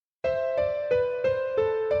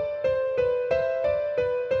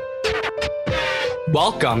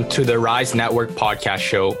Welcome to the Rise Network podcast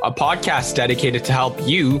show, a podcast dedicated to help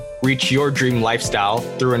you reach your dream lifestyle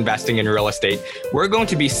through investing in real estate. We're going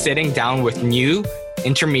to be sitting down with new,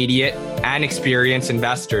 intermediate, and experienced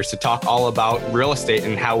investors to talk all about real estate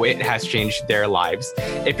and how it has changed their lives.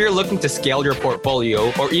 If you're looking to scale your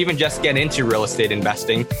portfolio or even just get into real estate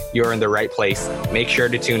investing, you're in the right place. Make sure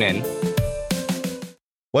to tune in.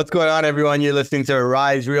 What's going on, everyone? You're listening to a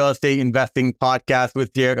Rise Real Estate Investing podcast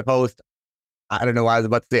with your host. I don't know why I was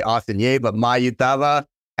about to say Austin Ye, but Mayutava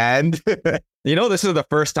and you know, this is the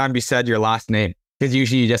first time you said your last name, because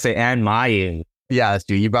usually you just say and Mayu. Yeah, that's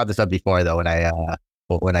true. You brought this up before though when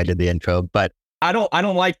I did the intro, but I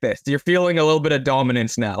don't like this. You're feeling a little bit of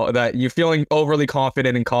dominance now. That you're feeling overly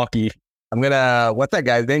confident and cocky. What's that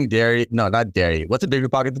guy's name? Derry? No, not Derry. What's the Bigger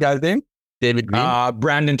Pockets guy's name? David Green.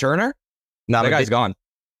 Brandon Turner. No, that guy's gone.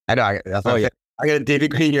 I know. That's what I got David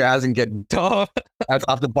Green here as and get that's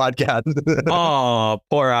off the podcast. Oh,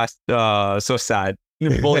 poor us. So sad.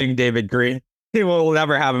 Bullying David Green. We'll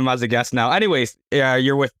never have him as a guest now. Anyways,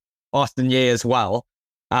 you're with Austin Ye as well.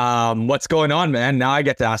 What's going on, man? Now I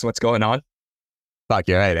get to ask what's going on. Fuck,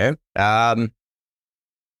 you're right, eh?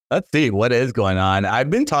 Let's see what is going on. I've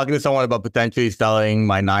been talking to someone about potentially selling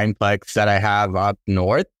my 9plex that I have up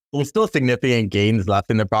north. There's still significant gains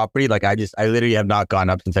left in the property. Like I literally have not gone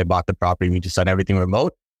up since I bought the property. We just done everything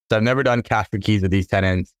remote. So I've never done cash for keys with these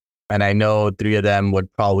tenants. And I know 3 of them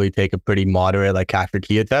would probably take a pretty moderate like cash for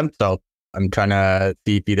key attempt. So I'm trying to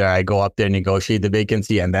see if either I go up there, negotiate the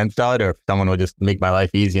vacancy and then sell it, or if someone will just make my life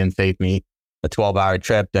easy and save me a 12-hour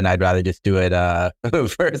trip, then I'd rather just do it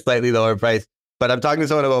for a slightly lower price. But I'm talking to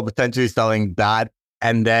someone about potentially selling that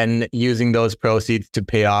and then using those proceeds to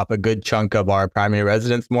pay off a good chunk of our primary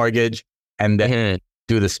residence mortgage and then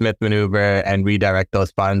do the Smith maneuver and redirect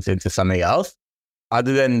those funds into something else.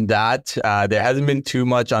 Other than that, there hasn't been too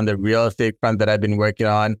much on the real estate front that I've been working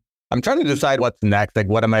on. I'm trying to decide what's next. Like,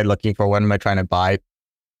 what am I looking for? What am I trying to buy?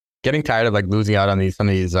 Getting tired of like losing out on some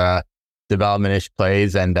of these development-ish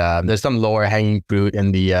plays. And there's some lower hanging fruit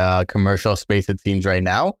in the commercial space, it seems right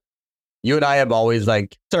now. You and I have always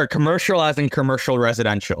like... Sorry, commercial as in commercial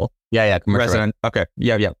residential. Yeah, commercial. Resident. Okay,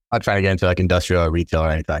 yeah. I'm not trying to get into like industrial or retail or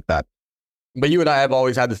anything like that. But you and I have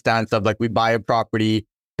always had the stance of like, we buy a property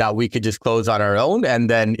that we could just close on our own.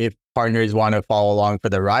 And then if partners want to follow along for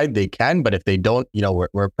the ride, they can. But if they don't, you know,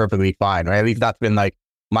 we're perfectly fine, right? At least that's been like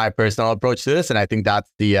my personal approach to this. And I think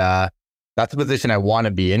that's the position I want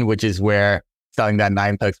to be in, which is where selling that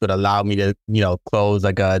 9plex would allow me to, you know, close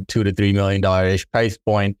like a $2 to $3 million-ish price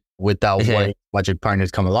point without worrying much if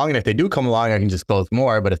partners come along. And if they do come along, I can just close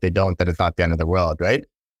more. But if they don't, then it's not the end of the world, right?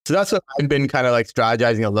 So that's what I've been kind of like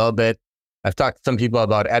strategizing a little bit. I've talked to some people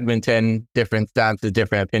about Edmonton, different stances,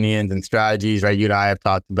 different opinions and strategies, right? You and I have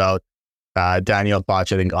talked about Daniel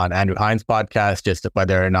Foch, I think, on Andrew Hines' podcast, just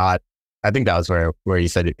whether or not, I think that was where he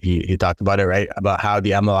said he talked about it, right? About how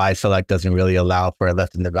the MLI Select doesn't really allow for a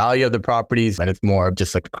lift in the value of the properties. And it's more of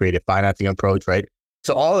just like a creative financing approach, right?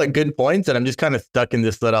 So all the good points, and I'm just kind of stuck in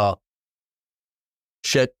this little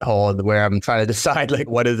shit hole where I'm trying to decide like,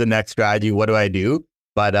 what is the next strategy? What do I do?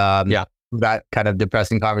 But that kind of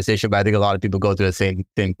depressing conversation, but I think a lot of people go through the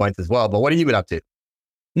same points as well. But what have you been up to?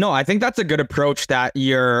 No, I think that's a good approach that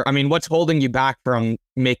what's holding you back from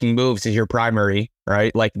making moves is your primary,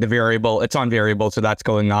 right? Like the variable, it's on variable, so that's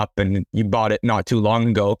going up and you bought it not too long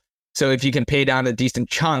ago. So if you can pay down a decent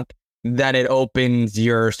chunk, then it opens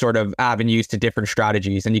your sort of avenues to different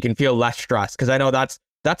strategies and you can feel less stressed. Because I know that's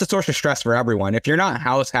a source of stress for everyone. If you're not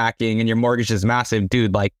house hacking and your mortgage is massive,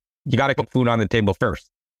 dude, like you got to put food on the table first.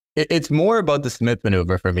 It's more about the Smith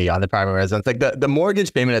maneuver for me on the primary residence. Like the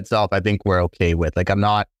mortgage payment itself, I think we're okay with. Like I'm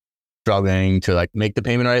not struggling to like make the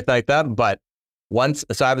payment or anything like that. But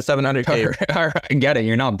so I have a $700K. All right, I get it.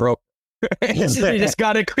 You're not broke. You just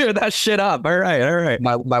got to clear that shit up. All right.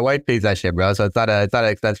 My wife pays that shit, bro. So it's not an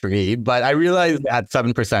expense for me. But I realized at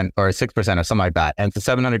 7% or 6% or something like that, and it's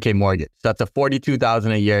a $700K mortgage. So that's a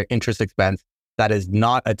 $42,000 a year interest expense that is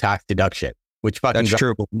not a tax deduction, which fucking that's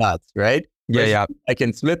true. Nuts, right? Yeah. I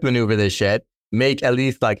can Smith maneuver this shit, make at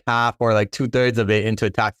least like half or like 2/3 of it into a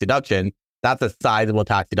tax deduction. That's a sizable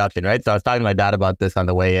tax deduction, right? So I was talking to my dad about this on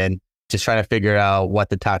the way in, just trying to figure out what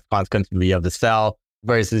the tax consequence would be of the sell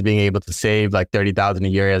versus being able to save like $30,000 a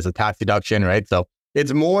year as a tax deduction, right? So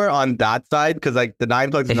it's more on that side because like the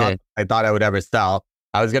 9plex is not I thought I would ever sell.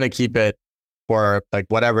 I was going to keep it for like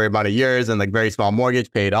whatever amount of years and like very small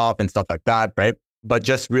mortgage paid off and stuff like that, right? But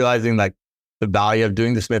just realizing like the value of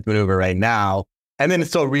doing the Smith maneuver right now and then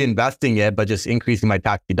still reinvesting it, but just increasing my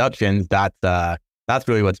tax deductions, that's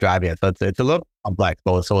really what's driving it. So it's a little complex,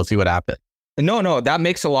 but so we'll see what happens. No, that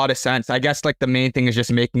makes a lot of sense. I guess like the main thing is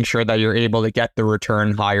just making sure that you're able to get the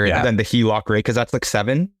return higher than the HELOC rate, because that's like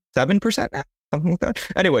 7% now, something like that.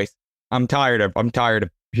 Anyways, I'm tired of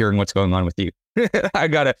hearing what's going on with you. I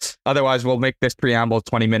gotta, otherwise we'll make this preamble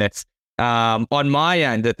 20 minutes. On my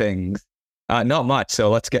end of things, not much.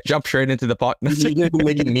 So let's jump straight into the pot. You're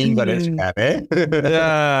making memes on Instagram,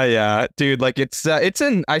 eh? yeah, dude. Like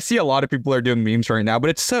I see a lot of people are doing memes right now,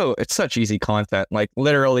 but it's such easy content. Like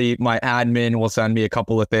literally, my admin will send me a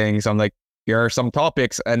couple of things. I'm like, here are some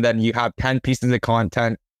topics, and then you have 10 pieces of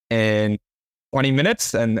content in 20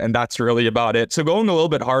 minutes, and that's really about it. So going a little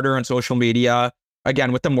bit harder on social media,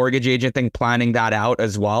 again, with the mortgage agent thing, planning that out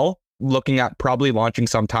as well. Looking at probably launching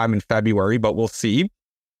sometime in February, but we'll see.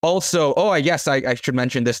 Also, I guess I should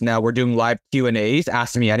mention this now. We're doing live Q&As,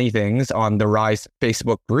 Ask Me Anythings on the Rise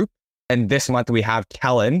Facebook group. And this month we have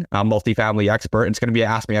Kellen, a multifamily expert. It's going to be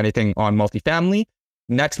Ask Me Anything on multifamily.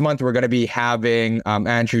 Next month, we're going to be having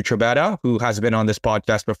Andrew Trebetta, who has been on this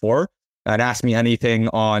podcast before, and Ask Me Anything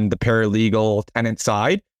on the paralegal tenant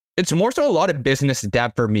side. It's more so a lot of business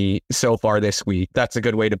dev for me so far this week. That's a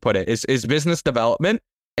good way to put it, is business development.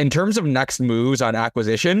 In terms of next moves on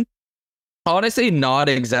acquisition, honestly, not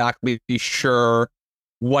exactly sure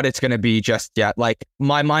what it's going to be just yet. Like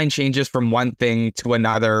my mind changes from one thing to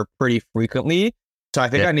another pretty frequently. So I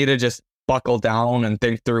think I need to just buckle down and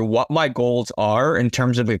think through what my goals are in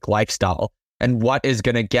terms of like lifestyle and what is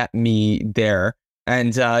going to get me there.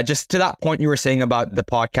 And just to that point you were saying about the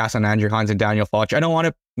podcast on Andrew Hines and Daniel Fauci, I don't want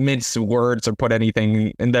to mince words or put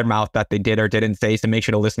anything in their mouth that they did or didn't say. So make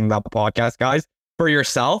sure to listen to that podcast, guys, for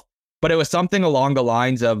yourself. But it was something along the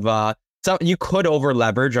lines of so you could over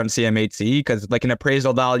leverage on CMHC, because like an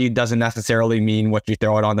appraisal value doesn't necessarily mean what you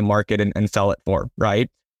throw it on the market and sell it for, right?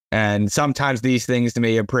 And sometimes these things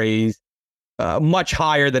may appraise much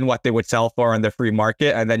higher than what they would sell for on the free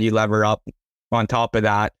market, and then you lever up on top of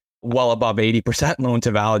that well above 80% loan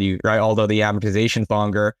to value, right? Although the amortization's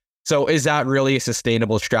longer. So is that really a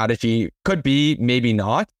sustainable strategy? Could be, maybe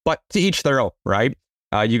not, but to each their own, right?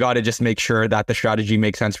 You got to just make sure that the strategy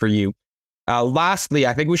makes sense for you. Lastly,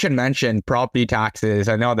 I think we should mention property taxes.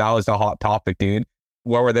 I know that was a hot topic, dude.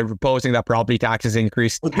 Where were they proposing that property taxes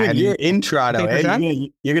increase? Well, dude, you're in Toronto, eh?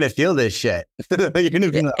 You're gonna feel this shit. You're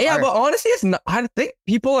gonna feel but honestly, it's not, I think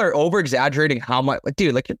people are over exaggerating how much. Like,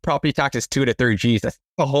 dude, like your property tax is 2 to 3 G's. That's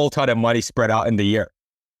a whole ton of money spread out in the year.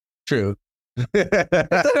 True.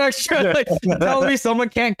 That's an extra. Like, telling me someone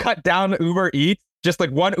can't cut down Uber Eats, just like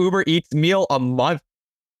one Uber Eats meal a month,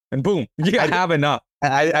 and boom, you have enough.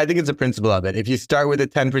 I think it's a principle of it. If you start with a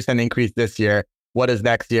 10% increase this year, what is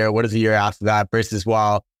next year? What is the year after that? Versus,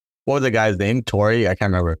 what was the guy's name? Tory? I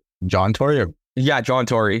can't remember. John Tory? Yeah, John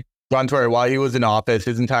Tory. John Tory, while he was in office,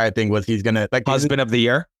 his entire thing was he's going to... like husband of the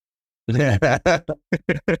year? If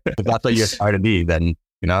that's what you're trying to be, then,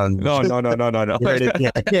 you know... No. I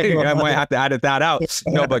might have to edit that out.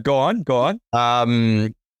 No, but go on.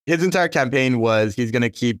 His entire campaign was he's going to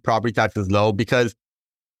keep property taxes low because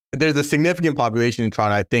there's a significant population in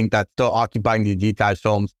Toronto, I think, that's still occupying these detached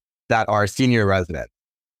homes that are senior residents,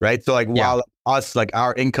 right? So like while us, like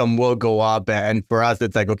our income will go up, and for us,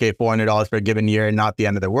 it's like, okay, $400 for a given year, not the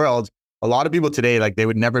end of the world. A lot of people today, like they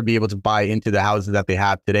would never be able to buy into the houses that they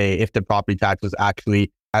have today if the property tax was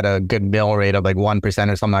actually at a good mill rate of like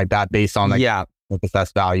 1% or something like that, based on like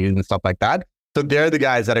assessed values and stuff like that. So they're the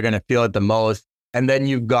guys that are going to feel it the most. And then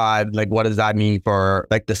you've got like, what does that mean for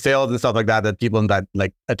like the sales and stuff like that? That people that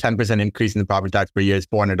like a 10% increase in the property tax per year is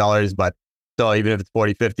 $400, but still, even if it's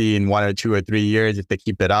 40, 50 in 1 or 2 or 3 years, if they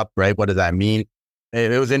keep it up, right? What does that mean?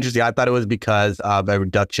 It was interesting. I thought it was because of a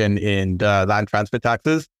reduction in land transfer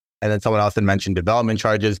taxes. And then someone else had mentioned development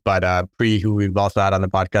charges, but Pri, who we've also had on the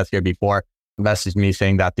podcast here before, messaged me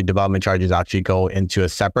saying that the development charges actually go into a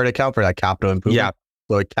separate account for that capital improvement.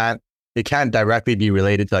 So it can't directly be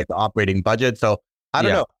related to like the operating budget. So I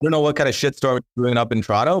don't know. I don't know what kind of shitstorm it's brewing up in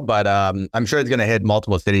Toronto, but I'm sure it's going to hit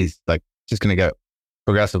multiple cities. Like, just going to get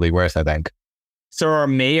progressively worse, I think. So our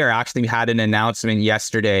mayor actually had an announcement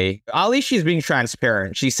yesterday. At least she's being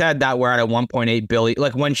transparent. She said that we're at a 1.8 billion,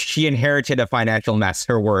 like when she inherited a financial mess,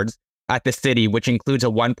 her words, at the city, which includes a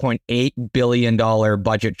 $1.8 billion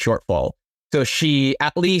budget shortfall. So she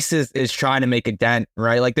at least is trying to make a dent,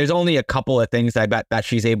 right? Like there's only a couple of things I bet that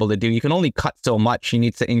she's able to do. You can only cut so much. She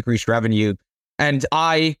needs to increase revenue. And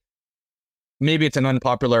maybe it's an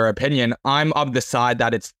unpopular opinion, I'm of the side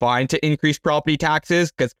that it's fine to increase property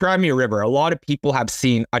taxes because Premier River, a lot of people have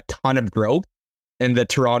seen a ton of growth in the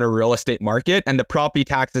Toronto real estate market, and the property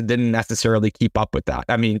taxes didn't necessarily keep up with that.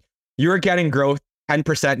 I mean, you're getting growth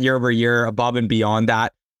 10% year over year, above and beyond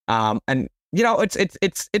that. And you know,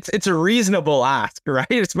 it's a reasonable ask, right?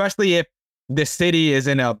 Especially if the city is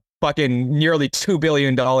in a fucking nearly $2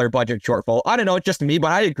 billion budget shortfall. I don't know, it's just me,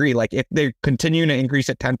 but I agree. Like if they continue to increase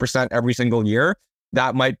at 10% every single year,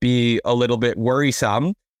 that might be a little bit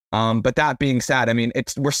worrisome. But that being said, I mean,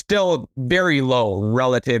 we're still very low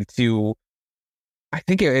relative to, I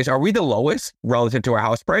think it is, are we the lowest relative to our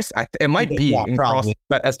house price? It might be. Yeah, probably.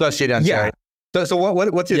 But especially in Ontario. Yeah. So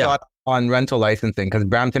what's your thought on rental licensing? Because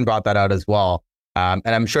Brampton brought that out as well. And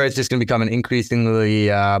I'm sure it's just going to become an increasingly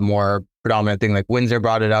more predominant thing. Like Windsor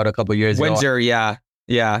brought it out a couple of years ago. Windsor, yeah.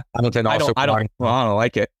 Hamilton also. I don't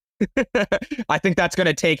like it. I think that's going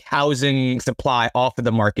to take housing supply off of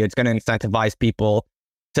the market. It's going to incentivize people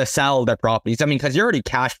to sell their properties. I mean, because you're already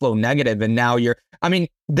cash flow negative, and now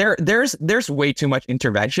there's way too much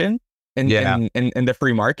intervention in the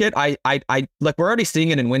free market. I like, we're already seeing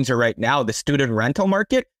it in Windsor right now. The student rental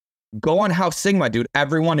market. Go on House Sigma, dude.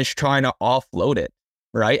 Everyone is trying to offload it,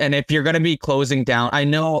 right? And if you're going to be closing down, I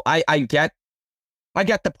know I get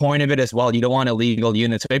the point of it as well. You don't want illegal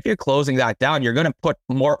units. But if you're closing that down, you're going to put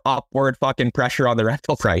more upward fucking pressure on the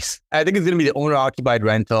rental price. I think it's going to be the owner-occupied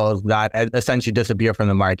rentals that essentially disappear from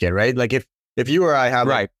the market, right? Like if you or I have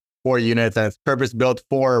like 4 units and it's purpose-built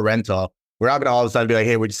for a rental, we're not going to all of a sudden be like,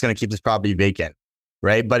 hey, we're just going to keep this property vacant,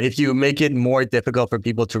 right? But if you make it more difficult for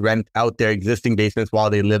people to rent out their existing basements while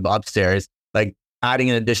they live upstairs, like adding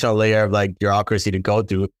an additional layer of like bureaucracy to go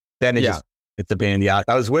through, then it's a pain in the ass.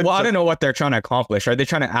 I don't know what they're trying to accomplish. Are they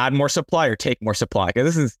trying to add more supply or take more supply?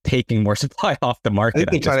 Because this is taking more supply off the market.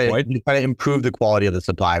 They're trying to improve the quality of the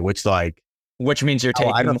supply, which means you're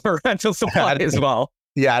taking more rental supply as well.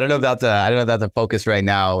 Yeah, I don't know if that's a focus right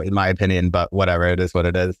now, in my opinion, but whatever, it is what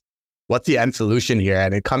it is. What's the end solution here?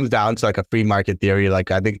 And it comes down to like a free market theory.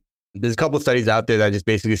 Like I think there's a couple of studies out there that just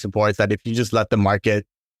basically supports that if you just let the market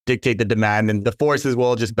dictate the demand, and the forces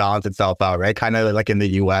will just balance itself out, right? Kind of like in the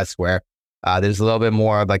US where there's a little bit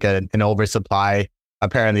more of like an oversupply.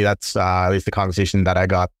 Apparently that's at least the conversation that I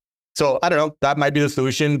got. So I don't know, that might be the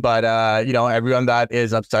solution, but everyone that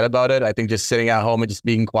is upset about it, I think just sitting at home and just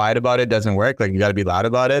being quiet about it doesn't work. Like you got to be loud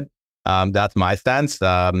about it. That's my stance.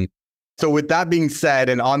 So with that being said,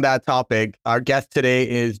 and on that topic, our guest today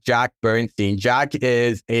is Jack Bernstein. Jack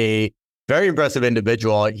is a very impressive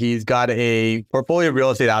individual. He's got a portfolio of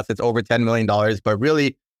real estate assets over $10 million, but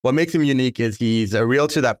really what makes him unique is he's a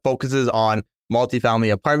realtor that focuses on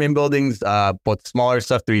multifamily apartment buildings, both smaller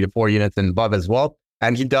stuff, 3 to 4 units and above as well.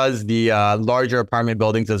 And he does the larger apartment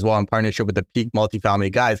buildings as well in partnership with the Peak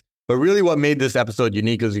Multifamily guys. But really what made this episode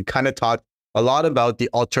unique is we kind of talked a lot about the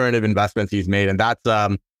alternative investments he's made. And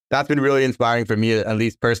that's been really inspiring for me, at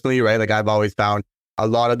least personally, right? Like I've always found a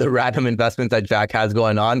lot of the random investments that Jack has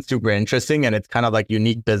going on super interesting. And it's kind of like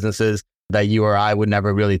unique businesses that you or I would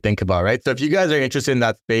never really think about, right? So if you guys are interested in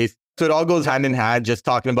that space, so it all goes hand in hand, just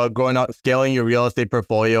talking about growing out, scaling your real estate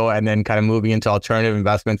portfolio, and then kind of moving into alternative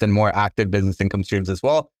investments and more active business income streams as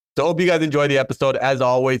well. So I hope you guys enjoy the episode. As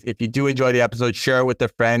always, if you do enjoy the episode, share it with a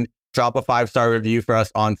friend, drop a 5-star review for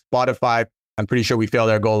us on Spotify. I'm pretty sure we failed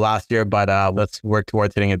our goal last year, but let's work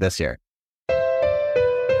towards hitting it this year.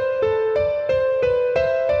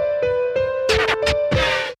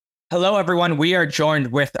 Hello, everyone. We are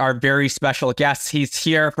joined with our very special guest. He's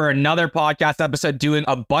here for another podcast episode doing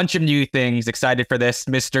a bunch of new things. Excited for this,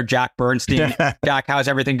 Mr. Jack Bernstein. Jack, how's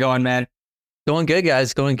everything going, man? Going good,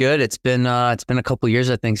 guys. Going good. It's been a couple of years,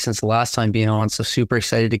 I think, since the last time being on. So super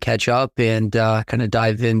excited to catch up and kind of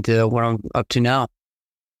dive into what I'm up to now.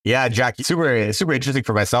 Yeah, Jack, super interesting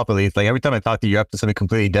for myself, at least. Like every time I talk to you, you're up to something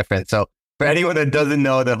completely different. So for anyone that doesn't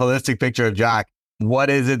know the holistic picture of Jack,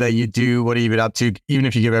 what is it that you do? What have you been up to? Even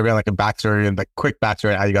if you give everyone like a backstory and like quick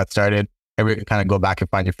backstory on how you got started, everyone can kind of go back and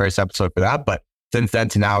find your first episode for that. But since then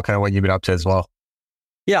to now, kind of what you've been up to as well.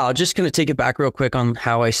 Yeah, I'll just going to take it back real quick on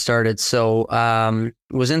how I started. So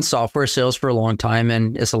was in software sales for a long time.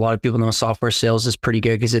 And as a lot of people know, software sales is pretty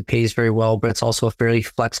good because it pays very well, but it's also a fairly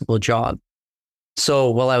flexible job.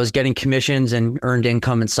 So while I was getting commissions and earned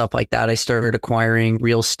income and stuff like that, I started acquiring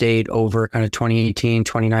real estate over kind of 2018,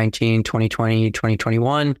 2019, 2020,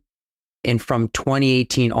 2021. And from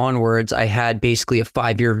 2018 onwards, I had basically a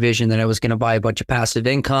 5-year vision that I was going to buy a bunch of passive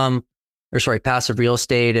real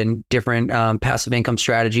estate and different passive income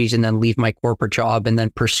strategies, and then leave my corporate job and then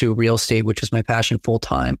pursue real estate, which was my passion full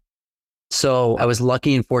time. So I was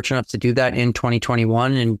lucky and fortunate enough to do that in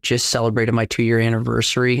 2021 and just celebrated my 2-year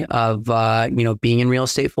anniversary of, being in real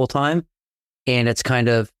estate full time. And it's kind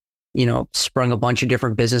of, sprung a bunch of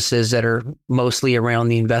different businesses that are mostly around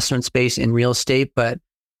the investment space in real estate, but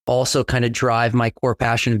also kind of drive my core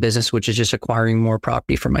passion in business, which is just acquiring more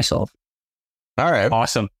property for myself. All right.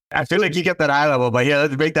 Awesome. I feel like you get that high level, but yeah,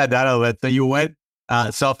 let's break that down a little bit. So you went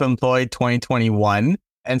self-employed 2021.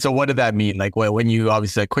 And so what did that mean? Like when you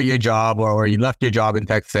obviously quit your job or you left your job in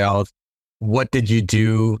tech sales, what did you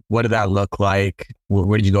do? What did that look like?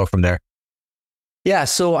 Where did you go from there? Yeah,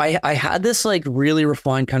 so I had this like really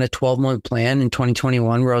refined kind of 12-month plan in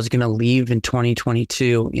 2021 where I was going to leave in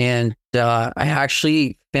 2022. And I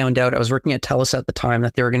actually found out, I was working at TELUS at the time,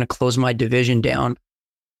 that they were going to close my division down.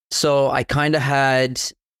 So I kind of had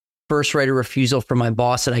first right of refusal from my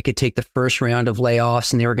boss that I could take the first round of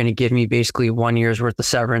layoffs, and they were going to give me basically 1 year's worth of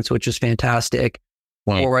severance, which was fantastic.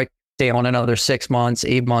 Wow. Or I could stay on another 6 months,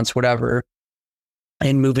 8 months, whatever,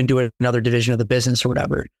 and move into another division of the business or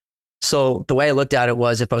whatever. So the way I looked at it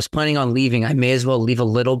was, if I was planning on leaving, I may as well leave a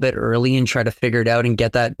little bit early and try to figure it out and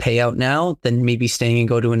get that payout now than maybe staying and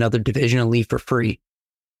go to another division and leave for free.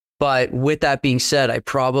 But with that being said, I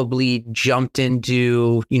probably jumped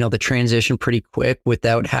into, the transition pretty quick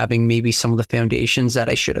without having maybe some of the foundations that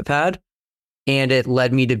I should have had. And it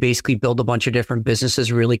led me to basically build a bunch of different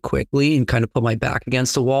businesses really quickly and kind of put my back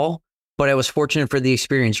against the wall. But I was fortunate for the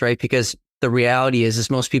experience, right? Because the reality is, as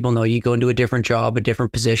most people know, you go into a different job, a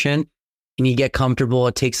different position, and you get comfortable.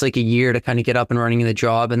 It takes like a year to kind of get up and running in the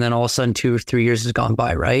job. And then all of a sudden 2 or 3 years has gone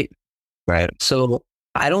by, right? Right. So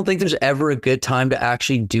I don't think there's ever a good time to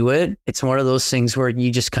actually do it. It's one of those things where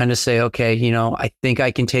you just kind of say, okay, I think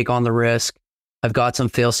I can take on the risk. I've got some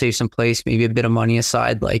fail safes in place, maybe a bit of money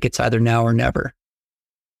aside. Like, it's either now or never.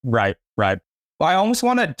 Right. Well, I almost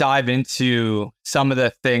want to dive into some of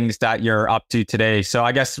the things that you're up to today. So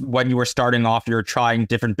I guess when you were starting off, you were trying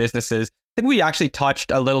different businesses. I think we actually touched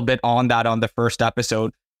a little bit on that on the first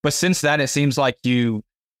episode. But since then, it seems like you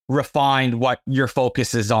refined what your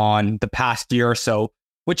focus is on the past year or so,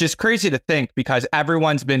 which is crazy to think because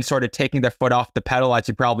everyone's been sort of taking their foot off the pedal, as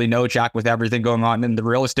you probably know, Jack, with everything going on in the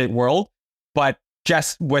real estate world. But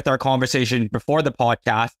just with our conversation before the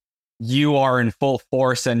podcast, you are in full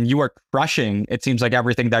force and you are crushing, it seems like,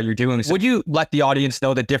 everything that you're doing. So would you let the audience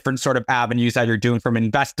know the different sort of avenues that you're doing, from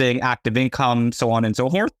investing, active income, so on and so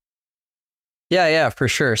forth? Yeah, for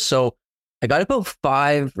sure. So I got about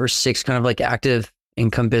 5 or 6 kind of like active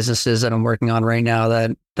income businesses that I'm working on right now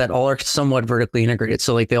that all are somewhat vertically integrated.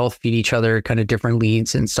 So like they all feed each other, kind of different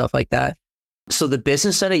leads and stuff like that. So the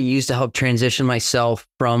business that I used to help transition myself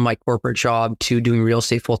from my corporate job to doing real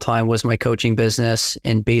estate full time was my coaching business,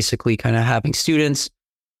 and basically kind of having students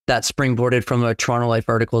that springboarded from a Toronto Life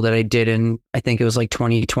article that I did in, I think it was like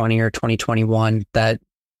 2020 or 2021, that,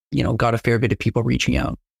 got a fair bit of people reaching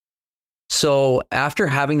out. So after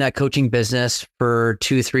having that coaching business for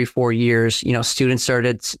 2, 3, 4 years, students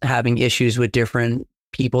started having issues with different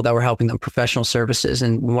people that were helping them, professional services.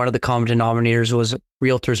 And one of the common denominators was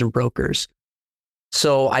realtors and brokers.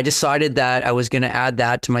 So I decided that I was going to add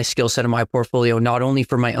that to my skill set in my portfolio, not only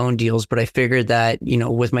for my own deals, but I figured that,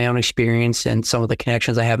 with my own experience and some of the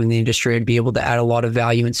connections I have in the industry, I'd be able to add a lot of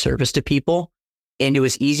value and service to people. And it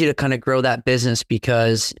was easy to kind of grow that business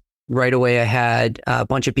because right away I had a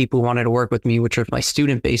bunch of people who wanted to work with me, which was my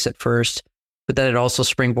student base at first, but then it also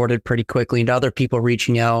springboarded pretty quickly into other people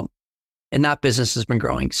reaching out, and that business has been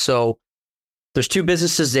growing. So there's 2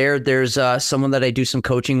 businesses there. There's someone that I do some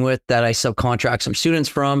coaching with that I subcontract some students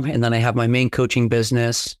from. And then I have my main coaching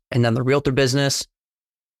business, and then the realtor business.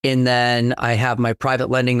 And then I have my private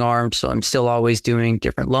lending arm. So I'm still always doing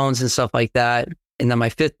different loans and stuff like that. And then my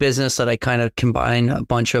 5th business that I kind of combine a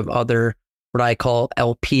bunch of other, what I call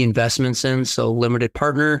LP investments in. So limited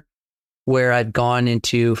partner, where I've gone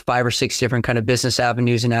into 5 or 6 different kind of business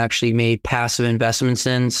avenues and actually made passive investments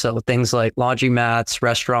in. So things like laundromats,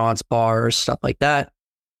 restaurants, bars, stuff like that.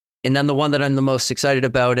 And then the one that I'm the most excited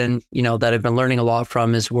about and, that I've been learning a lot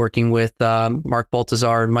from is working with Mark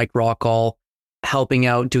Baltazar and Mike Rockall, helping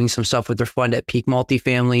out, doing some stuff with their fund at Peak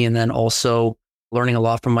Multifamily, and then also learning a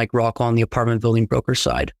lot from Mike Rockall on the apartment building broker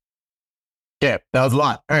side. Yeah, that was a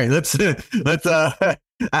lot. All right, let's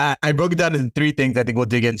I broke it down into 3 things I think we'll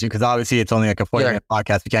dig into, because obviously it's only like a 40-minute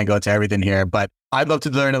podcast. We can't go into everything here, but I'd love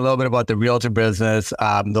to learn a little bit about the realtor business,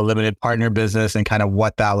 the limited partner business, and kind of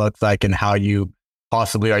what that looks like and how you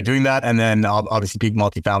possibly are doing that. And then obviously Peak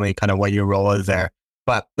Multifamily, kind of what your role is there.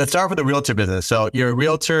 But let's start with the realtor business. So you're a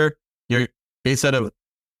realtor, you're based out of,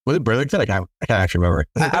 was it Burlington? I can't actually remember.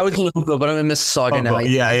 I was in Louisville, but I'm in Mississauga now.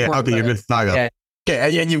 Yeah. Okay, you're Mississauga. Yeah.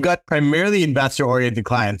 Okay, and you've got primarily investor-oriented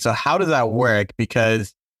clients. So how does that work?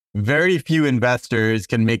 Because very few investors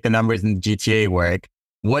can make the numbers in the GTA work.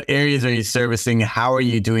 What areas are you servicing? How are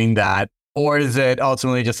you doing that? Or is it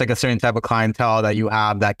ultimately just like a certain type of clientele that you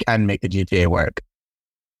have that can make the GTA work?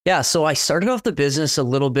 Yeah, so I started off the business a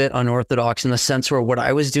little bit unorthodox in the sense where what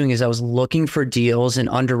I was doing is I was looking for deals and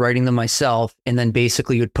underwriting them myself, and then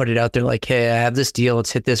basically would put it out there like, hey, I have this deal,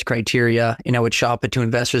 let's hit this criteria, and I would shop it to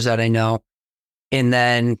investors that I know. And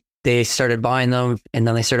then they started buying them, and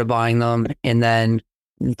then they started buying them. And then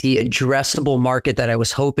the addressable market that I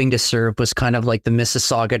was hoping to serve was kind of like the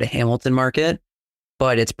Mississauga to Hamilton market,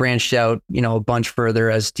 but it's branched out, a bunch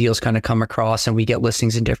further as deals kind of come across and we get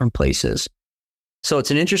listings in different places. So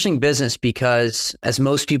it's an interesting business because, as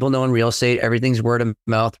most people know in real estate, everything's word of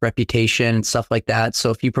mouth, reputation, and stuff like that.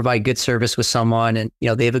 So if you provide good service with someone and,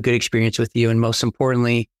 they have a good experience with you, and most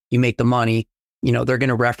importantly, you make the money, they're going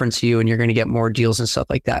to reference you and you're going to get more deals and stuff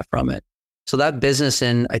like that from it. So that business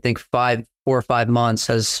in, I think, 4 or 5 months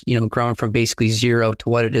has, grown from basically zero to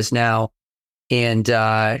what it is now. And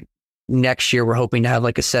next year, we're hoping to have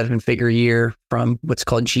like a 7-figure year from what's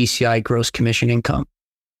called GCI, gross commission income.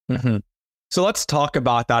 Mm-hmm. So let's talk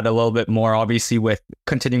about that a little bit more. Obviously, with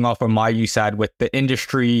continuing off of you said, with the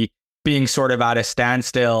industry being sort of at a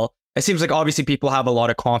standstill, it seems like obviously people have a lot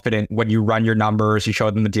of confidence when you run your numbers, you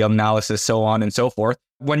show them the deal analysis, so on and so forth.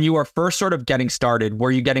 When you were first sort of getting started,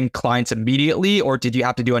 were you getting clients immediately, or did you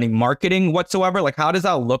have to do any marketing whatsoever? Like, how does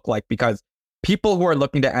that look like? Because people who are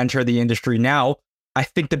looking to enter the industry now, I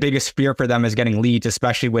think the biggest fear for them is getting leads,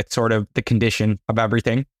 especially with sort of the condition of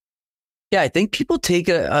everything. Yeah, I think people take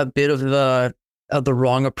a bit of the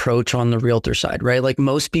wrong approach on the realtor side, right? Like,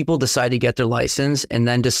 most people decide to get their license and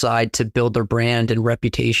then decide to build their brand and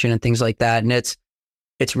reputation and things like that. And it's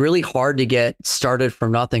really hard to get started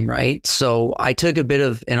from nothing, right? So I took a bit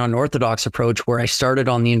of an unorthodox approach where I started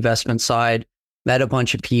on the investment side, met a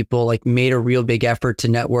bunch of people, like made a real big effort to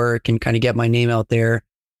network and kind of get my name out there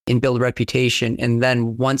and build reputation. And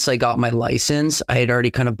then once I got my license, I had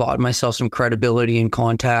already kind of bought myself some credibility and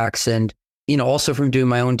contacts. And also from doing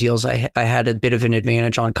my own deals, I had a bit of an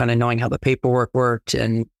advantage on kind of knowing how the paperwork worked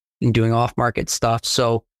and doing off-market stuff.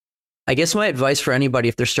 So I guess my advice for anybody,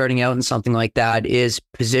 if they're starting out in something like that, is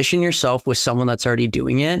position yourself with someone that's already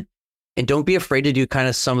doing it. And don't be afraid to do kind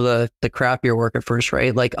of some of the crappier work at first,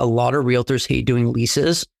 right? Like, a lot of realtors hate doing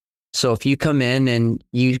leases. So if you come in and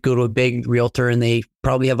you go to a big realtor and they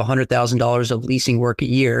probably have $100,000 of leasing work a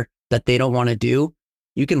year that they don't want to do,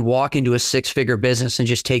 you can walk into a 6-figure business and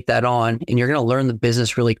just take that on, and you're going to learn the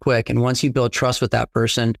business really quick. And once you build trust with that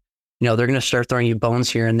person, they're going to start throwing you bones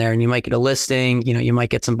here and there, and you might get a listing, you might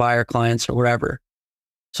get some buyer clients or whatever.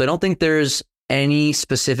 So I don't think there's any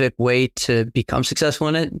specific way to become successful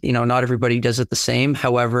in it. Not everybody does it the same.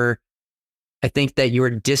 However, I think that you're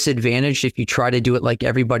disadvantaged if you try to do it like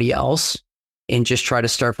everybody else and just try to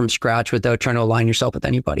start from scratch without trying to align yourself with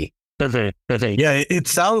anybody. Yeah, it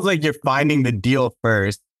sounds like you're finding the deal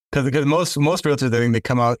first, because most realtors, I think they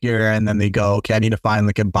come out here and then they go, okay, I need to find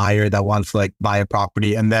like a buyer that wants to like buy a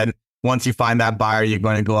property, and then once you find that buyer, you're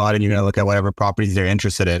going to go out and you're going to look at whatever properties they're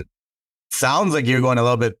interested in. Sounds like you're going a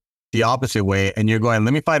little bit the opposite way, and you're going,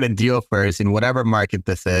 let me find a deal first in whatever market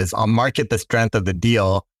this is. I'll market the strength of the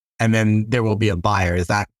deal, and then there will be a buyer. Is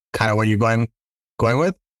that kind of what you're going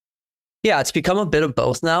with? Yeah, it's become a bit of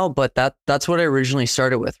both now, but that's what I originally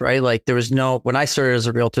started with, right? Like, when I started as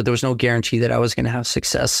a realtor, there was no guarantee that I was going to have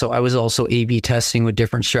success. So I was also A/B testing with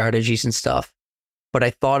different strategies and stuff. But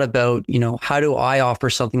I thought about, how do I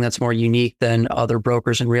offer something that's more unique than other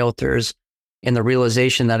brokers and realtors? And the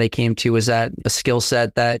realization that I came to is that a skill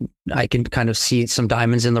set that I can kind of see some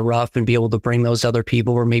diamonds in the rough and be able to bring those other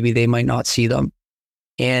people where maybe they might not see them.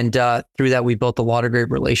 And through that, we built a lot of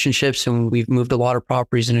great relationships, and we've moved a lot of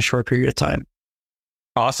properties in a short period of time.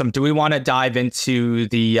 Awesome. Do we want to dive into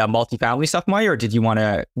the multifamily stuff, Mike, or did you want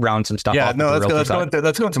to round some stuff off? No, let's go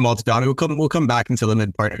into multifamily. We'll come back into the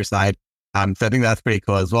limited partner side. So I think that's pretty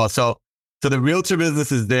cool as well. So the realtor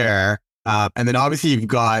business is there. And then obviously you've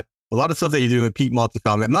got a lot of stuff that you do with Peak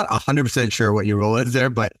Multifamily. I'm not 100% sure what your role is there,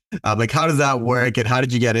 but like, how does that work, and how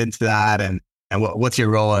did you get into that, and what's your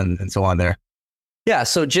role and so on there? Yeah.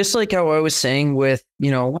 So just like how I was saying with,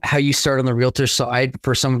 how you start on the realtor side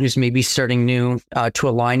for someone who's maybe starting new, to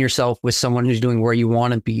align yourself with someone who's doing where you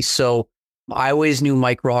want to be. So I always knew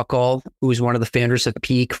Mike Rockall, who was one of the founders of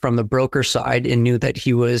Peak, from the broker side, and knew that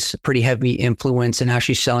he was pretty heavy influence in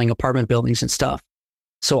actually selling apartment buildings and stuff.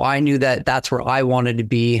 So I knew that that's where I wanted to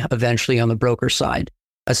be eventually on the broker side,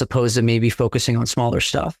 as opposed to maybe focusing on smaller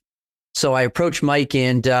stuff. So I approached Mike,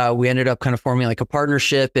 and we ended up kind of forming like a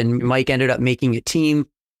partnership, and Mike ended up making a team,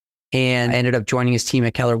 and I ended up joining his team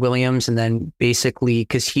at Keller Williams. And then basically,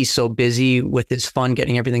 because he's so busy with his fund,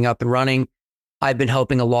 getting everything up and running, I've been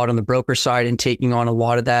helping a lot on the broker side and taking on a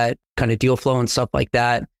lot of that kind of deal flow and stuff like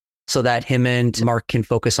that, so that him and Mark can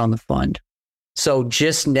focus on the fund. So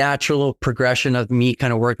just natural progression of me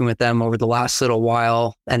kind of working with them over the last little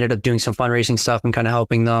while, ended up doing some fundraising stuff and kind of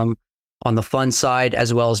helping them on the fund side,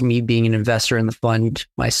 as well as me being an investor in the fund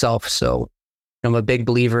myself. So I'm a big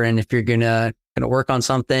believer in, if you're going to going to work on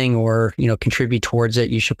something or, contribute towards it,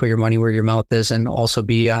 you should put your money where your mouth is and also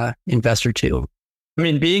be an investor too. I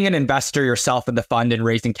mean, being an investor yourself in the fund and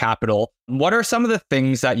raising capital, what are some of the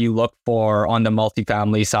things that you look for on the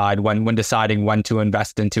multifamily side when deciding when to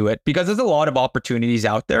invest into it? Because there's a lot of opportunities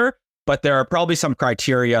out there, but there are probably some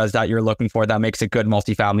criteria that you're looking for that makes a good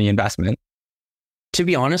multifamily investment. To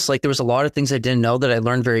be honest, there was a lot of things I didn't know that I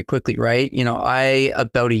learned very quickly, right? I,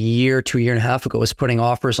 about a year to a year and a half ago, was putting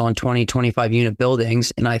offers on 20, 25 unit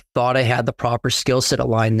buildings, and I thought I had the proper skill set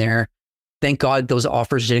aligned there. Thank God those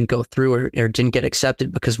offers didn't go through or didn't get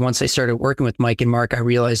accepted, because once I started working with Mike and Mark, I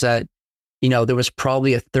realized that, there was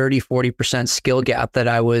probably a 30-40% skill gap that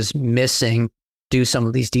I was missing to do some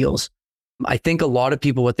of these deals. I think a lot of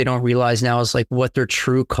people, what they don't realize now is what their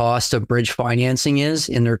true cost of bridge financing is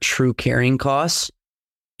and their true carrying costs.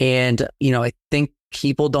 And, I think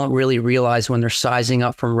people don't really realize when they're sizing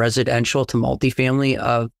up from residential to multifamily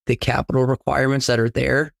of the capital requirements that are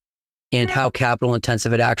there and how capital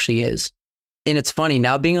intensive it actually is. And it's funny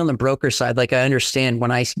now being on the broker side, I understand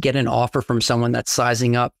when I get an offer from someone that's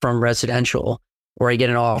sizing up from residential, or I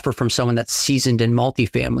get an offer from someone that's seasoned in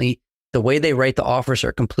multifamily, the way they write the offers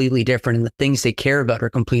are completely different and the things they care about are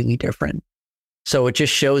completely different. So it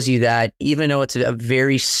just shows you that even though it's a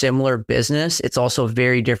very similar business, it's also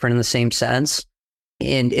very different in the same sense.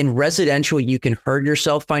 And in residential, you can hurt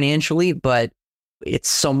yourself financially, but it's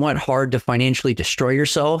somewhat hard to financially destroy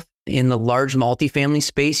yourself. In the large multifamily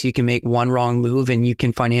space, you can make one wrong move and you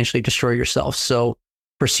can financially destroy yourself. So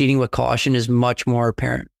proceeding with caution is much more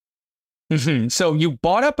apparent. Mm-hmm. So you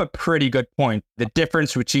brought up a pretty good point, the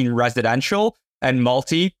difference between residential and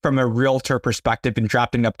multi from a realtor perspective in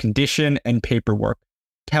drafting up condition and paperwork.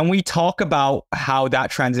 Can we talk about how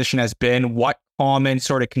that transition has been? What common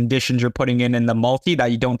sort of conditions you're putting in the multi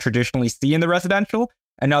that you don't traditionally see in the residential,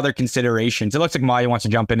 and other considerations? It looks like Maya wants to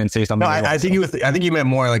jump in and say something. No, I think you meant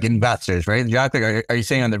more like investors, right? Are you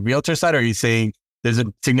saying on the realtor side, or are you saying there's a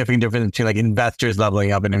significant difference between investors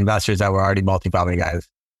leveling up and investors that were already multifamily guys?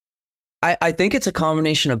 I think it's a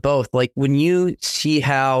combination of both. When you see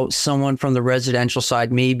how someone from the residential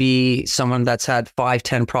side, maybe someone that's had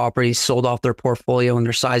 5-10 properties sold off their portfolio and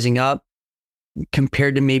they're sizing up,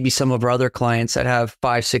 compared to maybe some of our other clients that have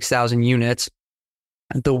 5,000-6,000 units,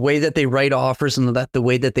 the way that they write offers and the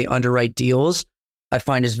way that they underwrite deals, I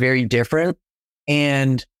find is very different.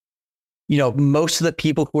 And, most of the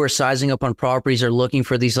people who are sizing up on properties are looking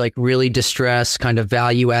for these really distressed kind of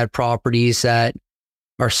value add properties that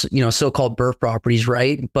are, so-called BRRRR properties,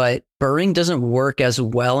 right? But BRRRRing doesn't work as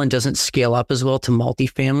well and doesn't scale up as well to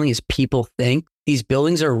multifamily as people think. These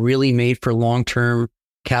buildings are really made for long-term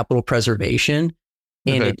capital preservation.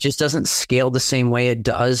 And it just doesn't scale the same way it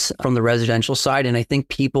does from the residential side. And I think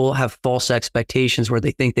people have false expectations where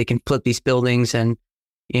they think they can flip these buildings in,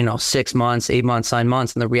 6 months, 8 months, 9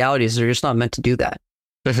 months. And the reality is they're just not meant to do that.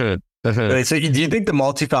 So do you think the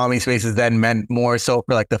multifamily space is then meant more so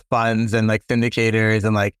for the funds and syndicators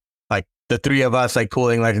and like the three of us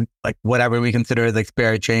pooling like whatever we consider as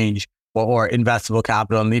spare change or investable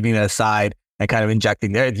capital and leaving it aside and kind of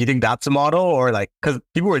injecting there? Do you think that's a model, or because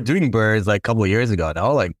people were doing BRRRRs a couple of years ago,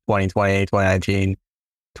 no? 2020, 2019,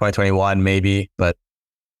 2021 maybe, but.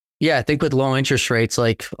 Yeah, I think with low interest rates,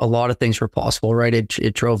 a lot of things were possible, right?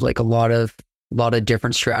 It drove a lot of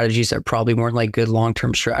different strategies that probably weren't good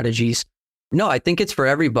long-term strategies. No, I think it's for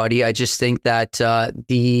everybody. I just think that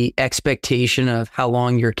the expectation of how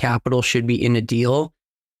long your capital should be in a deal,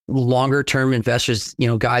 longer term investors,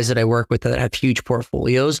 guys that I work with that have huge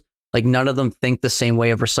portfolios, none of them think the same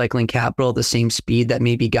way of recycling capital at the same speed that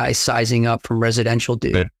maybe guys sizing up from residential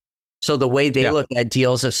do. Right. So the way they look at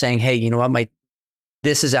deals of saying, hey, you know what,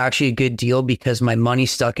 this is actually a good deal because my money's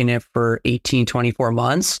stuck in it for 18, 24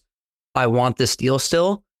 months. I want this deal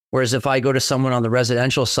still. Whereas if I go to someone on the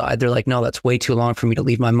residential side, they're like, no, that's way too long for me to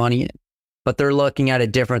leave my money in. But they're looking at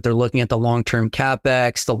it different. They're looking at the long-term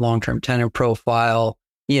CapEx, the long-term tenant profile,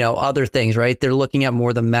 other things, right? They're looking at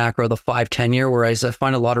more the macro, the 5-10 year, whereas I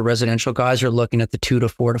find a lot of residential guys are looking at the 2 to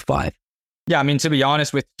 4 to 5. Yeah, I mean, to be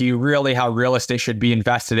honest with you, really how real estate should be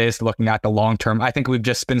invested is looking at the long term. I think we've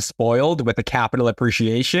just been spoiled with the capital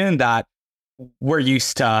appreciation that we're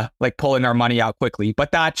used to pulling our money out quickly,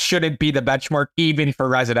 but that shouldn't be the benchmark even for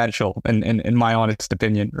residential in my honest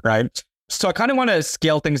opinion, right? So I kind of want to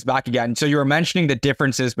scale things back again. So you were mentioning the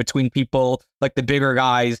differences between people the bigger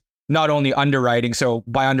guys, not only underwriting. So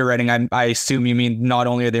by underwriting, I assume you mean not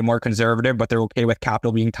only are they more conservative, but they're okay with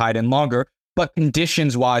capital being tied in longer, but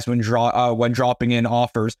conditions wise when dropping in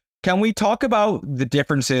offers. Can we talk about the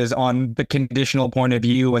differences on the conditional point of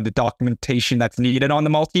view and the documentation that's needed on the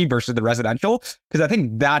multi versus the residential? Because I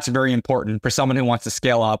think that's very important for someone who wants to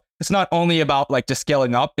scale up. It's not only about like just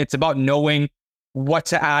scaling up, it's about knowing what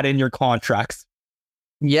to add in your contracts.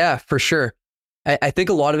 Yeah, for sure. I think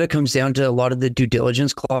a lot of it comes down to a lot of the due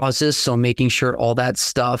diligence clauses. So making sure all that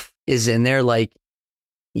stuff is in there, like,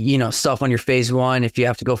 you know, stuff on your phase one, if you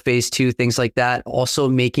have to go phase two, things like that. Also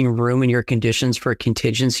making room in your conditions for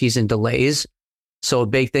contingencies and delays. So a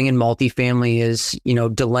big thing in multifamily is, you know,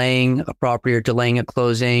 delaying a property or delaying a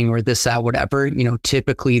closing or this, that, whatever. You know,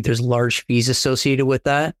 typically there's large fees associated with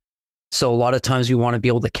that. So a lot of times we want to be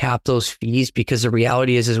able to cap those fees, because the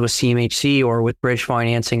reality is with CMHC or with bridge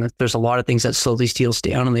financing, there's a lot of things that slow these deals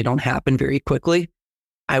down and they don't happen very quickly.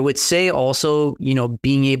 I would say also, you know,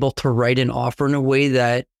 being able to write an offer in a way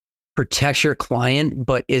that protects your client,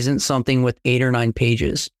 but isn't something with 8 or 9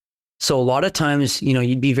 pages. So a lot of times, you know,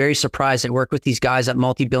 you'd be very surprised. I work with these guys at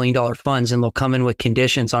multi-billion-dollar funds, and they'll come in with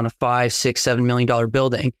conditions on a $5, $6, $7 million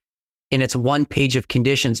building. And it's 1 page of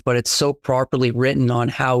conditions, but it's so properly written on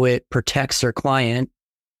how it protects their client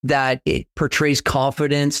that it portrays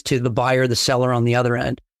confidence to the buyer, the seller on the other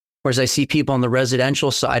end. Whereas I see people on the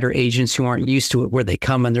residential side or agents who aren't used to it, where they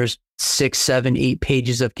come and there's 6, 7, 8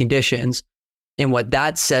 pages of conditions. And what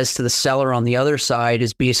that says to the seller on the other side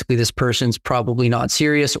is basically this person's probably not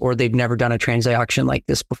serious, or they've never done a transaction like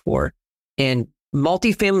this before. And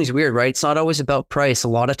multifamily is weird, right? It's not always about price. A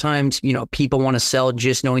lot of times, you know, people want to sell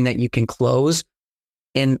just knowing that you can close.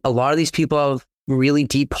 And a lot of these people have really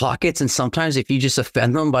deep pockets. And sometimes if you just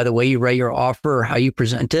offend them by the way you write your offer or how you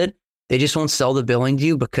present it, they just won't sell the building to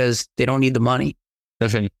you because they don't need the money.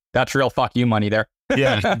 Listen, that's real fuck you money there.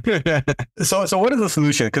 Yeah. So what is the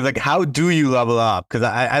solution? Because like, how do you level up? Because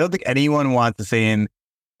I don't think anyone wants to stay in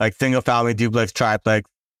like single family, duplex, triplex,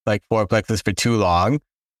 like fourplexes for too long.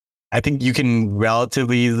 I think you can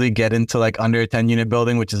relatively easily get into like under a 10 unit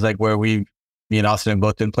building, which is like where me and Austin have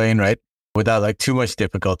both been playing, right? Without like too much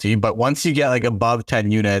difficulty. But once you get like above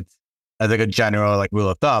 10 units as like a general like rule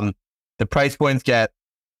of thumb, the price points get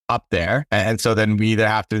up there. And so then we either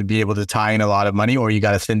have to be able to tie in a lot of money, or you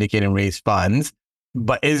got to syndicate and raise funds.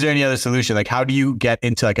 But is there any other solution? Like, how do you get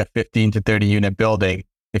into like a 15 to 30 unit building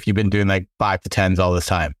if you've been doing like 5 to 10s all this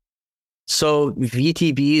time? So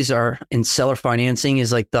VTBs are, and seller financing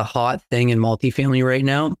is like the hot thing in multifamily right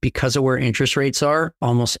now because of where interest rates are.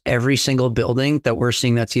 Almost every single building that we're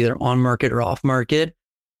seeing that's either on market or off market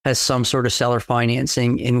has some sort of seller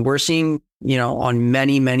financing. And we're seeing, you know, on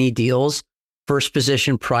many, many deals, first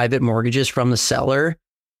position private mortgages from the seller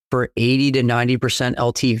for 80 to 90%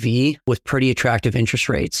 LTV with pretty attractive interest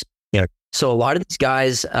rates. Yeah. So a lot of these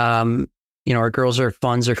guys, you know, our girls or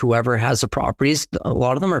funds or whoever has the properties, a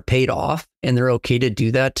lot of them are paid off and they're okay to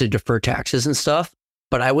do that to defer taxes and stuff.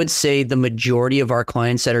 But I would say the majority of our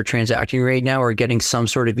clients that are transacting right now are getting some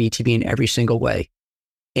sort of VTB in every single way.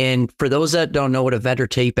 And for those that don't know what a vendor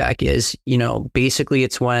take back is, you know, basically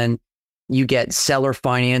it's when you get seller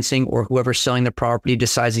financing or whoever's selling the property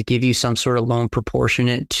decides to give you some sort of loan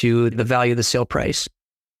proportionate to the value of the sale price.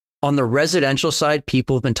 On the residential side,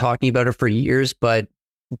 people have been talking about it for years, but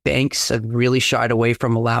banks have really shied away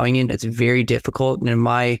from allowing it. It's very difficult. And in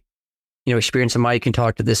my, you know, experience, and Mike can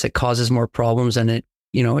talk to this, it causes more problems than it,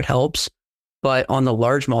 you know, it helps. But on the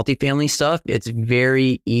large multifamily stuff, it's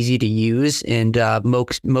very easy to use. And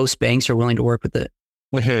most banks are willing to work with it.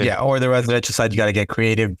 Yeah, or the residential side, you got to get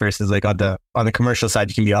creative versus like on the commercial side,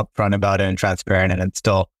 you can be upfront about it and transparent, and it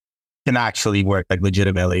still can actually work like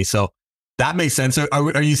legitimately. So that makes sense. So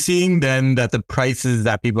are you seeing then that the prices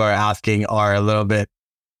that people are asking are a little bit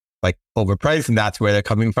like overpriced, and that's where they're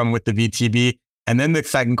coming from with the VTB? And then the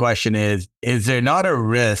second question is there not a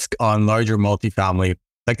risk on larger multifamily?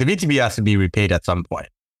 Like the VTB has to be repaid at some point,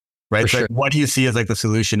 right? So like, what do you see as like the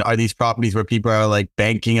solution? Are these properties where people are like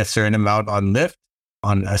banking a certain amount on lift,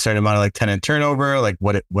 on a certain amount of like tenant turnover? Like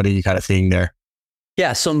what are you kind of seeing there?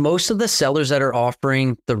 Yeah. So most of the sellers that are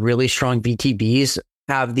offering the really strong VTBs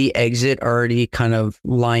have the exit already kind of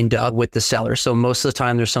lined up with the seller. So most of the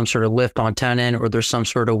time there's some sort of lift on tenant, or there's some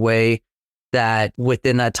sort of way that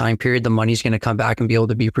within that time period, the money's going to come back and be able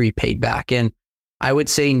to be repaid back. And I would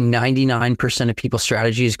say 99% of people's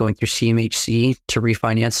strategy is going through CMHC to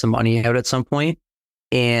refinance the money out at some point.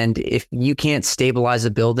 And if you can't stabilize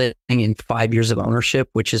a building in 5 years of ownership,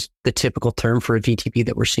 which is the typical term for a VTB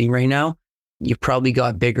that we're seeing right now, you've probably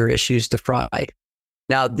got bigger issues to fry.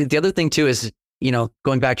 Now, the other thing too is, you know,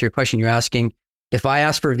 going back to your question, you're asking, if I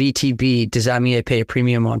ask for a VTB, does that mean I pay a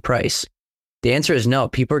premium on price? The answer is no.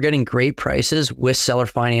 People are getting great prices with seller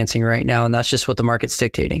financing right now, and that's just what the market's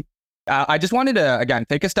dictating. I just wanted to, again,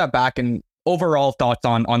 take a step back and overall thoughts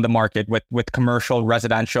on the market with commercial,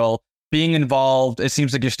 residential, being involved. It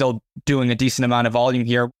seems like you're still doing a decent amount of volume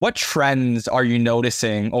here. What trends are you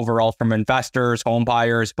noticing overall from investors, home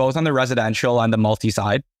buyers, both on the residential and the multi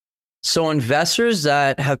side? So investors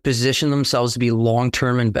that have positioned themselves to be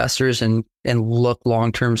long-term investors and look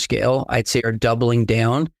long-term scale, I'd say are doubling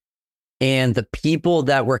down. And the people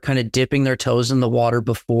that were kind of dipping their toes in the water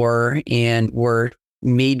before and were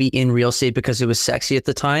maybe in real estate because it was sexy at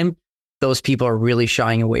the time, those people are really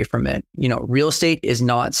shying away from it. You know, real estate is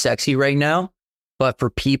not sexy right now, but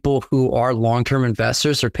for people who are long-term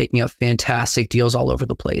investors, they're picking up fantastic deals all over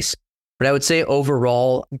the place. But I would say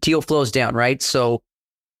overall, deal flow is down, right? So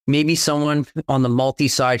maybe someone on the multi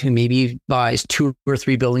side who maybe buys 2 or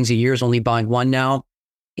 3 buildings a year is only buying one now.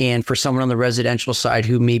 And for someone on the residential side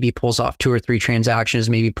who maybe pulls off 2 or 3 transactions,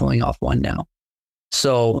 maybe pulling off one now.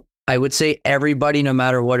 So I would say everybody, no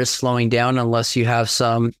matter what, is slowing down unless you have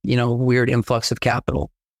some, weird influx of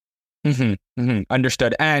capital.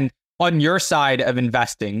 Understood. And on your side of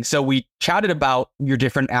investing, so we chatted about your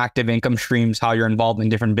different active income streams, how you're involved in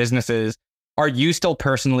different businesses. Are you still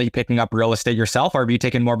personally picking up real estate yourself, or have you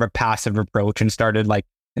taken more of a passive approach and started like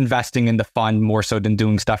investing in the fund more so than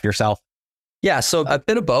doing stuff yourself? Yeah, so a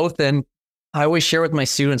bit of both. And I always share with my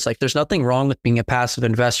students, like, there's nothing wrong with being a passive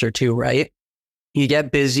investor too, right? You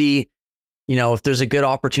get busy, if there's a good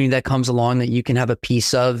opportunity that comes along that you can have a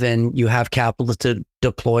piece of and you have capital to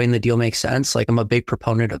deploy and the deal makes sense, like I'm a big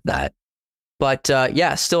proponent of that. But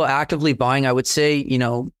still actively buying. I would say,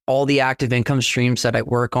 all the active income streams that I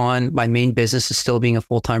work on, my main business is still being a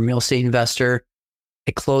full-time real estate investor.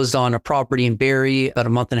 I closed on a property in Barrie about a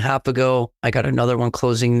month and a half ago. I got another one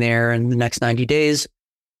closing there in the next 90 days.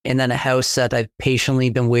 And then a house that I've patiently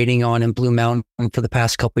been waiting on in Blue Mountain for the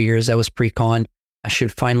past couple of years. That was pre-con. I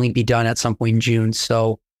should finally be done at some point in June.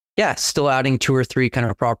 So yeah, still adding 2 or 3 kind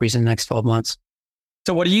of properties in the next 12 months.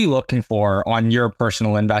 So what are you looking for on your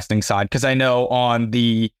personal investing side? Because I know with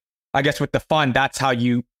the fund, that's how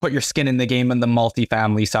you put your skin in the game on the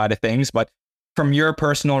multifamily side of things. But from your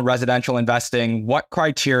personal residential investing, what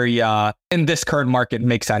criteria in this current market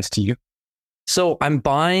makes sense to you? So I'm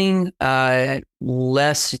buying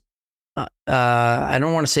less, I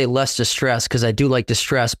don't want to say less distress because I do like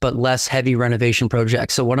distress, but less heavy renovation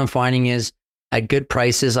projects. So what I'm finding is at good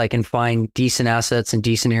prices, I can find decent assets in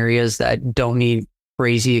decent areas that don't need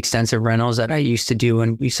crazy extensive rentals that I used to do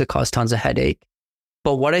and used to cause tons of headache.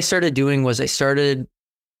 But what I started doing was I started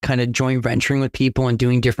kind of joint venturing with people and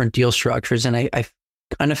doing different deal structures. And I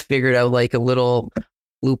kind of figured out like a little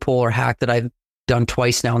loophole or hack that I've done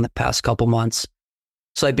twice now in the past couple months.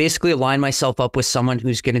 So I basically align myself up with someone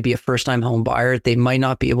who's going to be a first-time home buyer. They might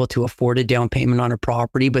not be able to afford a down payment on a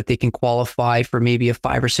property, but they can qualify for maybe a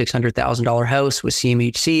 $500,000 or $600,000 house with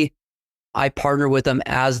CMHC. I partner with them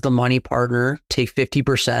as the money partner, take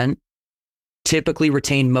 50%, typically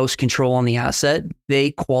retain most control on the asset.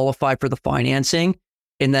 They qualify for the financing,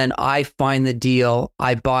 and then I find the deal,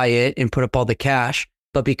 I buy it and put up all the cash.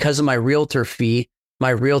 But because of my realtor fee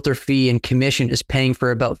and commission is paying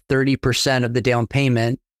for about 30% of the down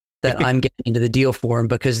payment that I'm getting into the deal for. And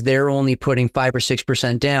because they're only putting 5 or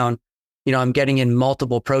 6% down, I'm getting in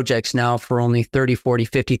multiple projects now for only $30,000,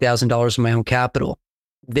 $40,000, $50,000 of my own capital.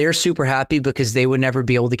 They're super happy because they would never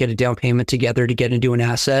be able to get a down payment together to get into an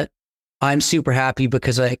asset. I'm super happy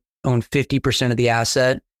because I own 50% of the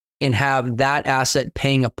asset and have that asset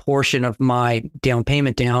paying a portion of my down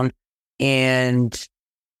payment down. And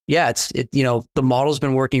yeah, the model's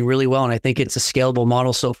been working really well. And I think it's a scalable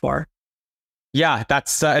model so far. Yeah,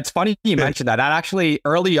 that's, it's funny you mentioned that. That actually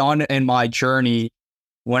early on in my journey,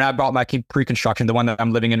 when I bought my pre-construction, the one that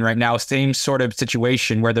I'm living in right now, same sort of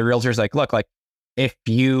situation where the realtor's like, look, like if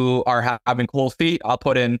you are having cold feet, I'll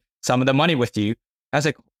put in some of the money with you. I was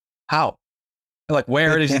like, how? Like,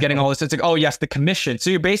 where is he getting all this? It's like, oh yes, the commission. So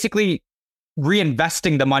you're basically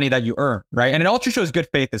reinvesting the money that you earn, right? And it also shows good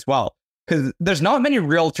faith as well. Because there's not many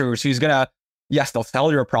realtors who's going to, yes, they'll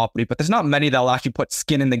sell your property, but there's not many that'll actually put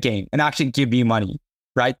skin in the game and actually give you money,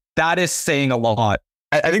 right? That is saying a lot.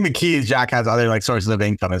 I think the key is Jack has other like sources of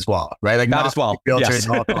income as well, right? Like that as well. Realtors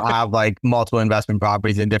also have like multiple investment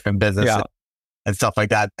properties in different businesses and stuff like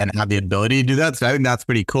that and have the ability to do that. So I think that's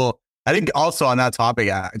pretty cool. I think also on that topic,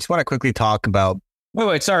 I just want to quickly talk about.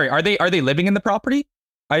 Wait, sorry. Are they living in the property?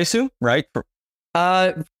 I assume, right?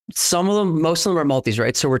 Some of them, most of them are multis,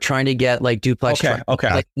 right? So we're trying to get like duplex.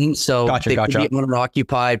 Okay. So they could be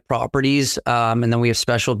owner-occupied properties, and then we have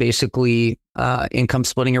special, basically, income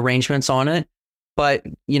splitting arrangements on it. But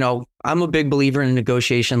I'm a big believer in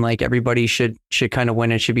negotiation. Like everybody should kind of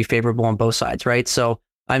win. It should be favorable on both sides, right? So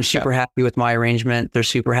I'm super happy with my arrangement. They're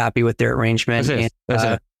super happy with their arrament.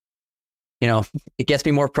 it gets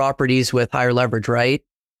me more properties with higher leverage, right?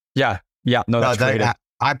 Yeah. Yeah. No, that's great.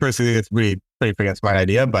 I personally think it's pretty freaking smart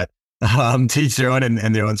idea, but teach their own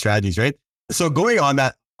and their own strategies, right? So going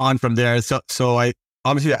on from there, so I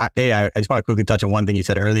obviously, I just want to quickly touch on one thing you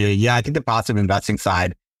said earlier. Yeah, I think the passive investing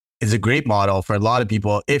side is a great model for a lot of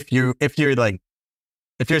people. If you're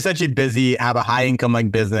essentially busy, have a high income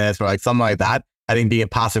like business or like something like that, I think being a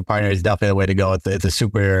passive partner is definitely the way to go. It's a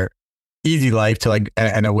super easy life to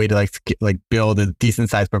and a way to like build a decent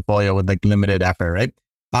sized portfolio with like limited effort, right?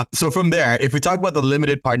 So from there, if we talk about the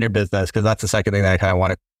limited partner business, because that's the second thing that I kind of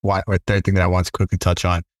want, or third thing that I want to quickly touch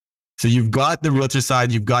on. So you've got the realtor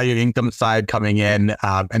side, you've got your income side coming in,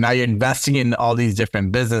 and now you're investing in all these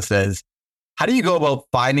different businesses. How do you go about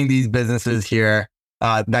finding these businesses here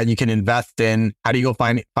that you can invest in? How do you go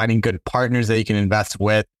finding good partners that you can invest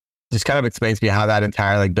with? Just kind of explains to me how that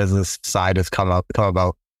entire like business side has come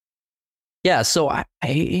about. Yeah, so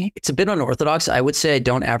it's a bit unorthodox. I would say I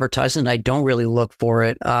don't advertise it and I don't really look for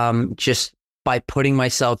it. Just by putting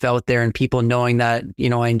myself out there and people knowing that,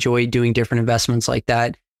 I enjoy doing different investments like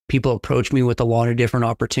that. People approach me with a lot of different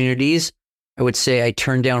opportunities. I would say I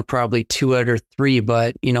turn down probably 2 out of 3,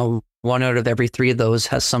 but 1 out of every 3 of those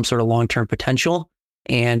has some sort of long-term potential.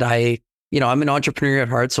 And I'm an entrepreneur at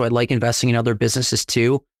heart, so I like investing in other businesses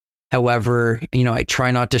too. However, I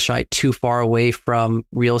try not to shy too far away from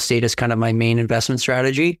real estate as kind of my main investment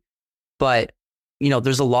strategy. But,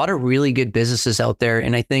 there's a lot of really good businesses out there.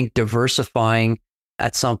 And I think diversifying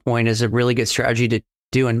at some point is a really good strategy to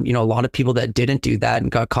do. And, a lot of people that didn't do that and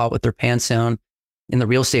got caught with their pants down in the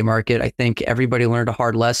real estate market, I think everybody learned a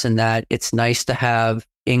hard lesson that it's nice to have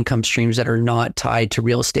income streams that are not tied to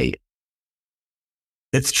real estate.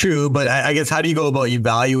 It's true, but I guess how do you go about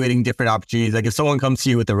evaluating different opportunities? Like if someone comes to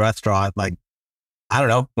you with a restaurant, like, I don't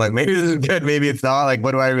know, like maybe this is good, maybe it's not. Like,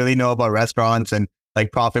 what do I really know about restaurants and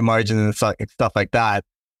like profit margins and stuff like that?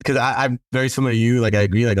 Because I'm very similar to you. Like I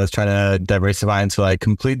agree, like I was trying to diversify into like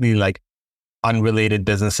completely like unrelated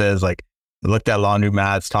businesses. Like I looked at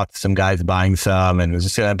laundromats, talked to some guys buying some, and it was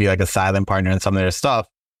just going to be like a silent partner in some of their stuff.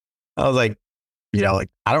 I was like, like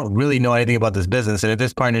I don't really know anything about this business. And if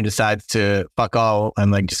this partner decides to fuck all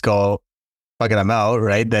and like just go fucking I'm out,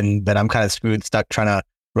 right? Then I'm kind of screwed, stuck trying to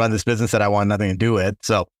run this business that I want nothing to do with.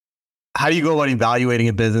 So how do you go about evaluating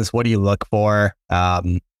a business? What do you look for?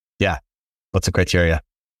 What's the criteria?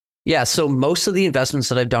 Yeah, so most of the investments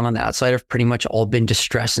that I've done on that side have pretty much all been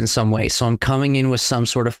distressed in some way. So I'm coming in with some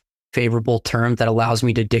sort of favorable term that allows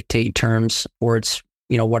me to dictate terms towards,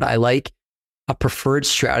 what I like. A preferred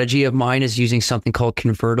strategy of mine is using something called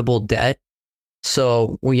convertible debt.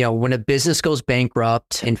 So, when a business goes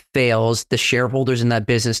bankrupt and fails, the shareholders in that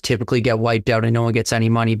business typically get wiped out and no one gets any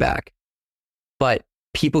money back. But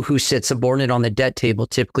people who sit subordinate on the debt table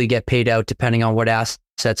typically get paid out depending on what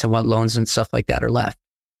assets and what loans and stuff like that are left.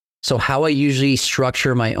 So how I usually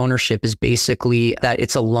structure my ownership is basically that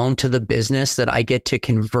it's a loan to the business that I get to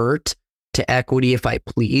convert to equity if I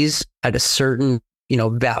please at a certain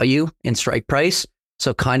value and strike price.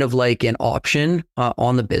 So kind of like an option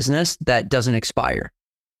on the business that doesn't expire.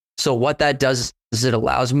 So what that does is it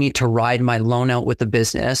allows me to ride my loan out with the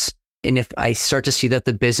business. And if I start to see that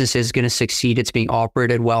the business is going to succeed, it's being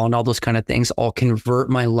operated well and all those kind of things, I'll convert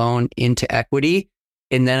my loan into equity.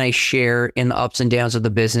 And then I share in the ups and downs of the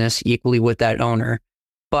business equally with that owner.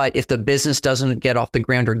 But if the business doesn't get off the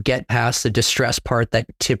ground or get past the distress part that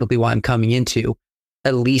typically why I'm coming into,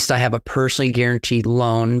 at least I have a personally guaranteed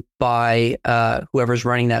loan by whoever's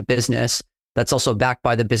running that business that's also backed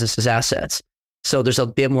by the business's assets. So there's a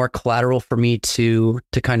bit more collateral for me to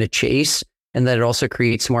kind of chase, and that it also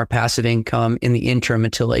creates more passive income in the interim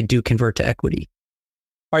until I do convert to equity.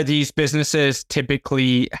 Are these businesses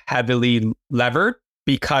typically heavily levered?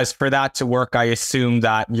 Because for that to work, I assume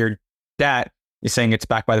that your debt, you're saying it's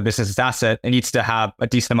backed by the business's asset, it needs to have a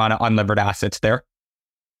decent amount of unlevered assets there.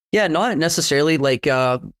 Yeah, not necessarily. Like,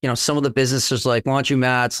 some of the businesses like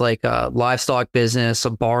laundromats, like a livestock business, a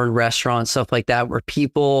bar and restaurant, stuff like that, where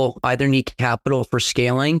people either need capital for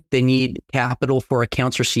scaling, they need capital for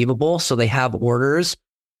accounts receivable. So they have orders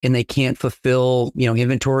and they can't fulfill,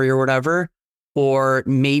 inventory or whatever. Or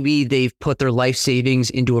maybe they've put their life savings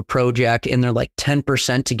into a project and they're like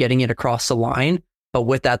 10% to getting it across the line. But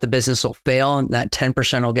with that, the business will fail and that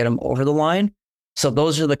 10% will get them over the line. So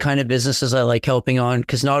those are the kind of businesses I like helping on,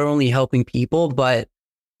 because not only helping people, but,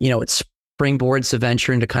 it springboards the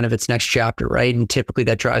venture into kind of its next chapter, right? And typically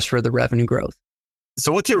that drives further revenue growth.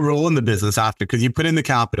 So what's your role in the business after? Because you put in the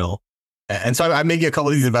capital. And so I'm making a couple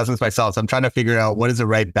of these investments myself. So I'm trying to figure out what is the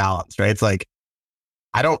right balance, right? It's like,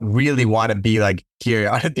 I don't really want to be like here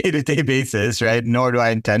on a day-to-day basis, right? Nor do I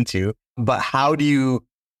intend to. But how do you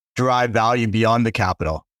drive value beyond the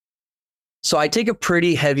capital? So I take a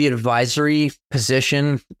pretty heavy advisory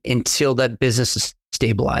position until that business is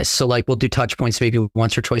stabilized. So like we'll do touch points maybe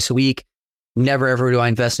once or twice a week. Never ever do I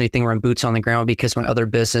invest in anything where I'm boots on the ground because my other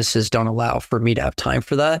businesses don't allow for me to have time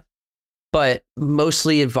for that. But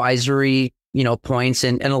mostly advisory, points.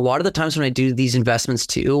 And a lot of the times when I do these investments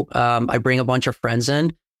too, I bring a bunch of friends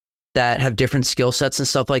in that have different skill sets and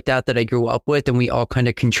stuff like that I grew up with, and we all kind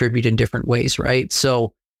of contribute in different ways, right?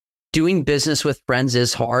 So doing business with friends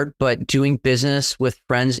is hard, but doing business with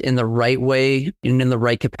friends in the right way and in the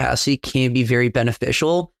right capacity can be very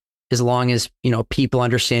beneficial as long as, people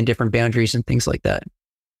understand different boundaries and things like that.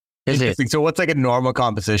 Interesting. So what's like a normal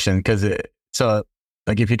composition? Because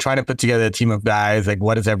like if you're trying to put together a team of guys, like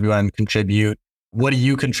what does everyone contribute? What do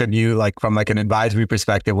you contribute like from like an advisory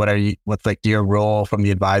perspective? What's like your role from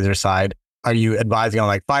the advisor side? Are you advising on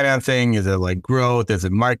like financing? Is it like growth? Is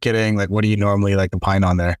it marketing? Like what do you normally like opine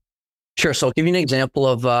on there? Sure. So I'll give you an example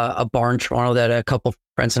of a bar in Toronto that a couple of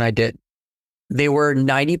friends and I did. They were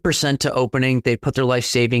 90% to opening. They put their life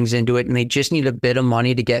savings into it and they just need a bit of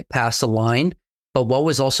money to get past the line. But what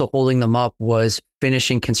was also holding them up was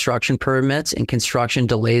finishing construction permits and construction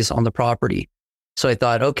delays on the property. So I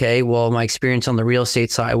thought, okay, well, my experience on the real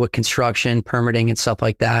estate side with construction, permitting and stuff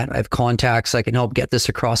like that, I have contacts. I can help get this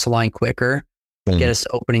across the line quicker, get us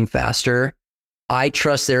opening faster. I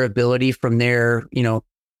trust their ability from their,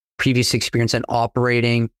 previous experience and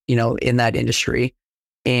operating, in that industry.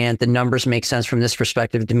 And the numbers make sense from this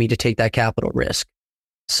perspective to me to take that capital risk.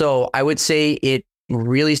 So I would say it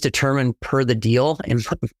really is determined per the deal. And,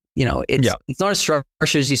 it's not as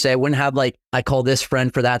structured as you say. I wouldn't have like, I call this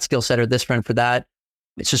friend for that skill set or this friend for that.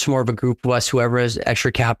 It's just more of a group of us, whoever has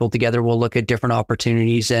extra capital together, we'll look at different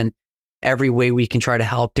opportunities and every way we can try to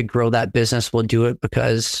help to grow that business, we'll do it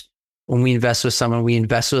because when we invest with someone, we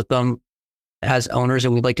invest with them as owners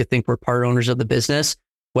and we'd like to think we're part owners of the business,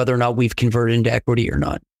 whether or not we've converted into equity or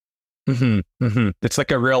not. It's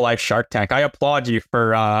like a real life Shark Tank. I applaud you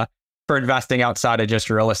for investing outside of just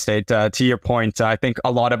real estate. To your point, I think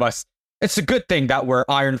a lot of us, it's a good thing that we're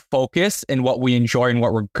iron focused in what we enjoy and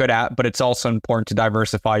what we're good at, but it's also important to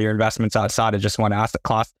diversify your investments outside of just one asset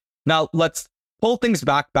class. Now let's pull things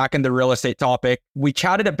back in the real estate topic. We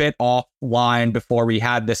chatted a bit offline before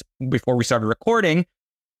we started recording,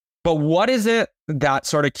 but what is it that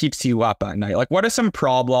sort of keeps you up at night? Like what are some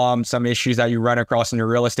problems, some issues that you run across in your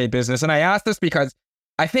real estate business? And I ask this because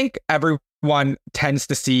I think everyone tends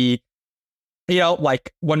to see,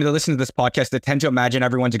 like when they listen to this podcast, they tend to imagine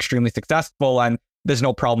everyone's extremely successful and there's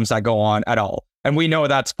no problems that go on at all. And we know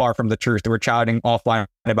that's far from the truth. We're chatting offline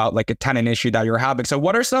about like a tenant issue that you're having. So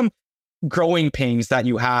what are some growing pains that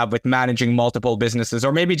you have with managing multiple businesses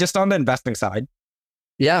or maybe just on the investing side?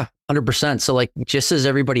 Yeah, 100%. So like, just as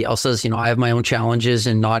everybody else does, I have my own challenges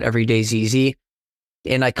and not every day's easy.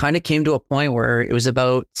 And I kind of came to a point where it was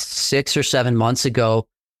about 6 or 7 months ago.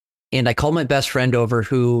 And I called my best friend over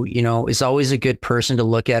who, is always a good person to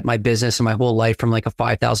look at my business and my whole life from like a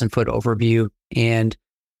 5,000 foot overview. And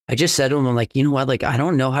I just said to him, I'm like, you know what? Like, I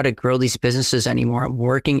don't know how to grow these businesses anymore. I'm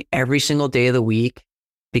working every single day of the week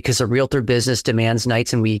because a realtor business demands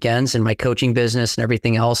nights and weekends and my coaching business and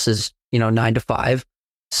everything else is, 9 to 5.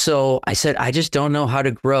 So I said, I just don't know how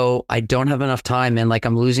to grow. I don't have enough time and like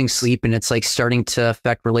I'm losing sleep and it's like starting to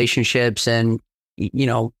affect relationships and,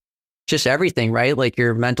 just everything, right? Like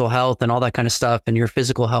your mental health and all that kind of stuff and your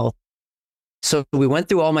physical health. So we went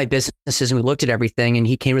through all my businesses and we looked at everything and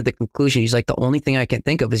he came to the conclusion. He's like, the only thing I can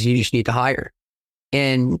think of is you just need to hire.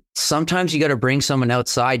 And sometimes you got to bring someone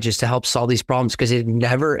outside just to help solve these problems because it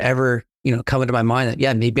never, ever, come into my mind that,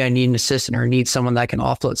 yeah, maybe I need an assistant or need someone that can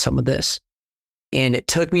offload some of this. And it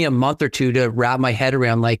took me a month or two to wrap my head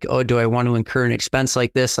around like, oh, do I want to incur an expense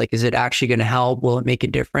like this? Like, is it actually going to help? Will it make a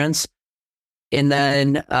difference? And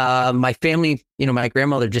then my family, my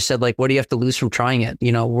grandmother just said, like, what do you have to lose from trying it?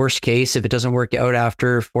 Worst case, if it doesn't work out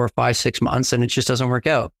after 4, 5, 6 months, and it just doesn't work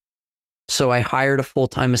out. So I hired a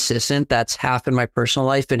full-time assistant that's half in my personal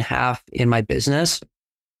life and half in my business.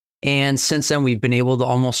 And since then, we've been able to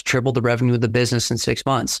almost triple the revenue of the business in 6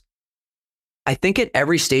 months. I think at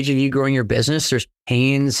every stage of you growing your business, there's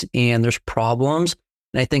pains and there's problems.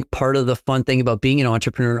 And I think part of the fun thing about being an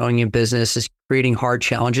entrepreneur owning a business is creating hard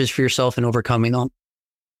challenges for yourself and overcoming them.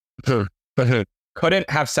 Couldn't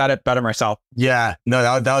have said it better myself. Yeah,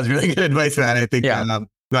 no, that was really good advice, man. I think,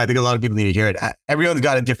 I think a lot of people need to hear it. Everyone's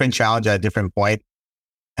got a different challenge at a different point.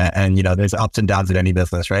 And there's ups and downs in any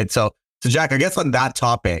business, right? So Jack, I guess on that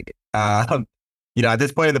topic, at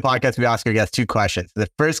this point in the podcast, we ask our guests 2 questions. The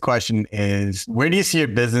first question is, where do you see your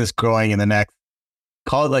business growing in the next,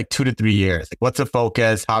 call it like 2 to 3 years? Like, what's the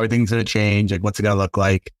focus? How are things going to change? Like, what's it going to look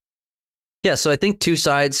like? Yeah, so I think two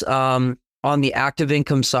sides. On the active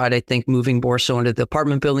income side, I think moving more so into the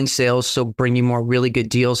apartment building sales, so bringing more really good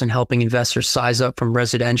deals and helping investors size up from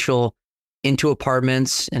residential into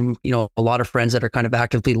apartments. And, a lot of friends that are kind of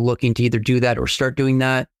actively looking to either do that or start doing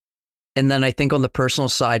that. And then I think on the personal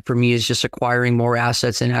side for me is just acquiring more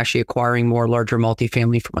assets and actually acquiring more larger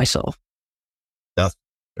multifamily for myself. That's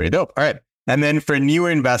very dope. All right. And then for newer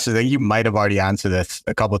investors, I think you might have already answered this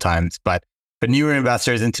a couple of times, but for newer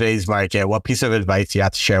investors in today's market, what piece of advice do you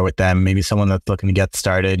have to share with them? Maybe someone that's looking to get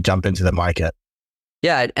started, jump into the market.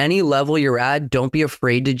 Yeah, at any level you're at, don't be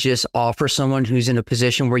afraid to just offer someone who's in a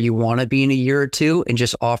position where you want to be in a year or two and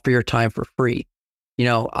just offer your time for free.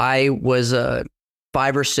 I was a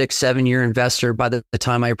 5 or 6, 7 year investor by the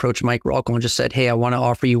time I approached Mike Rolko and just said, hey, I want to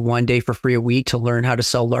offer you 1 day for free a week to learn how to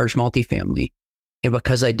sell large multifamily. And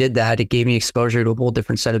because I did that, it gave me exposure to a whole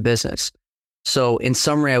different set of business. So in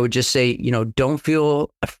summary, I would just say, don't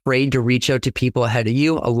feel afraid to reach out to people ahead of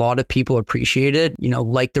you. A lot of people appreciate it,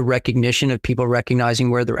 like the recognition of people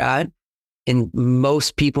recognizing where they're at. And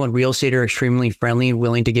most people in real estate are extremely friendly and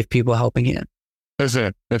willing to give people a helping hand.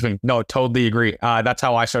 Listen. No, totally agree. That's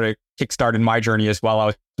how I sort of kickstarted my journey as well. I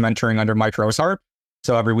was mentoring under Mike Rosehart.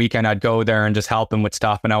 So every weekend I'd go there and just help him with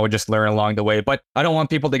stuff and I would just learn along the way. But I don't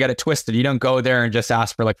want people to get it twisted. You don't go there and just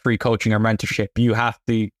ask for like free coaching or mentorship. You have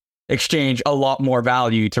to exchange a lot more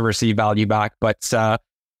value to receive value back. But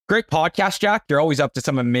great podcast, Jack. You're always up to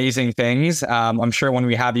some amazing things. I'm sure when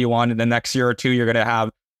we have you on in the next year or two, you're going to have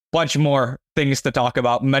a bunch more things to talk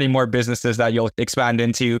about, many more businesses that you'll expand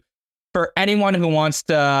into. For anyone who wants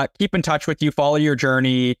to keep in touch with you, follow your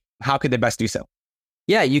journey, how could they best do so?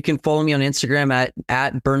 Yeah, you can follow me on Instagram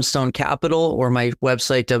at Burnstone Capital or my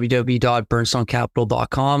website,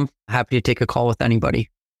 www.burnstonecapital.com. Happy to take a call with anybody.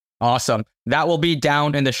 Awesome. That will be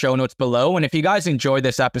down in the show notes below. And if you guys enjoyed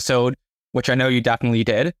this episode, which I know you definitely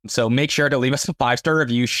did, so make sure to leave us a 5-star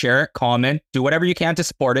review, share it, comment, do whatever you can to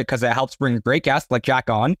support it because it helps bring great guests like Jack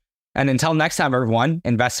on. And until next time, everyone,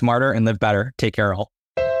 invest smarter and live better. Take care all.